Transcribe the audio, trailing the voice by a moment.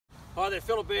Hi there,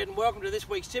 Philip Baird, and welcome to this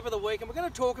week's Tip of the Week. And we're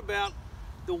going to talk about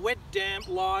the wet, damp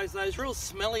lies, those real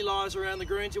smelly lies around the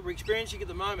greens that we're experiencing at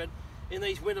the moment in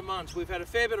these winter months. We've had a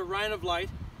fair bit of rain of late,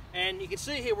 and you can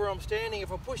see here where I'm standing,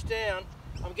 if I push down,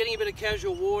 I'm getting a bit of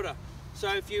casual water. So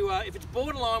if it's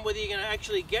borderline whether you're going to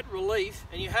actually get relief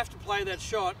and you have to play that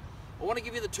shot, I want to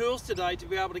give you the tools today to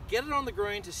be able to get it on the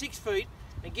green to 6 feet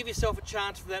and give yourself a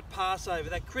chance for that pass over,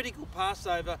 that critical pass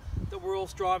over that we're all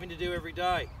striving to do every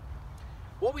day.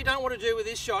 What we don't want to do with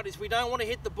this shot is we don't want to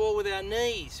hit the ball with our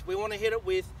knees. We want to hit it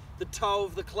with the toe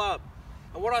of the club.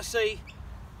 And what I see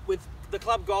with the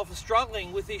club golfer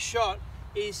struggling with this shot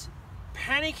is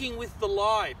panicking with the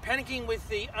lie, panicking with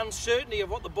the uncertainty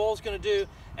of what the ball's going to do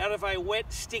out of a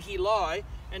wet, sticky lie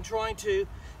and trying to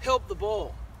help the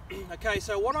ball. Okay,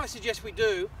 so what I suggest we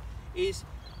do is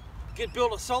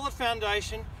build a solid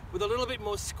foundation with a little bit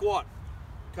more squat.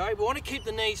 Okay, we want to keep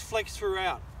the knees flexed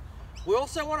throughout. We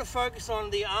also want to focus on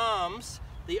the arms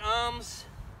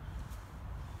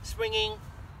swinging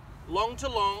long to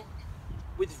long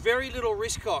with very little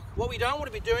wrist cock. What we don't want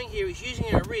to be doing here is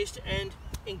using our wrist and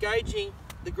engaging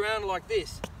the ground like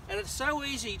this. And it's so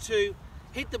easy to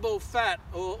hit the ball fat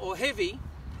or heavy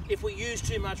if we use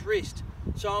too much wrist.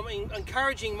 So I'm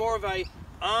encouraging more of a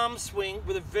arm swing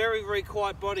with a very, very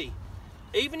quiet body.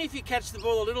 Even if you catch the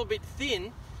ball a little bit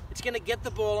thin, it's going to get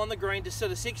the ball on the green to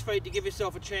sort of 6 feet to give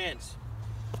yourself a chance.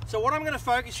 So what I'm going to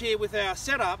focus here with our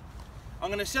setup, I'm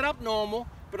going to set up normal,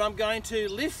 but I'm going to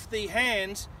lift the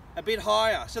hands a bit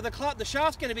higher. So the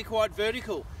shaft's going to be quite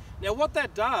vertical. Now what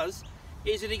that does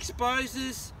is it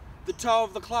exposes the toe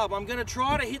of the club. I'm going to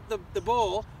try to hit the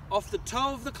ball off the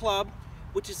toe of the club,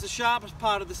 which is the sharpest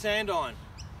part of the sand iron.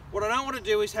 What I don't want to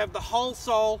do is have the whole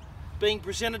sole being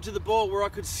presented to the ball where I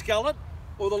could scull it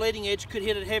or the leading edge could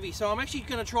hit it heavy. So I'm actually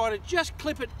going to try to just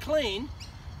clip it clean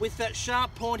with that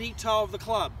sharp pointy toe of the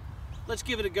club. Let's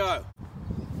give it a go.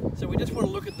 So we just want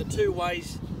to look at the two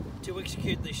ways to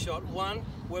execute this shot. One,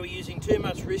 where we're using too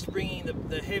much wrist, bringing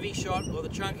the heavy shot or the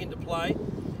chunk into play.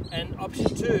 And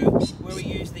option two, where we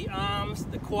use the arms,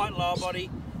 the quite lower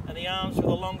body, and the arms with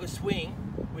a longer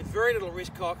swing with very little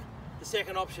wrist cock, the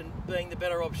second option being the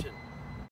better option.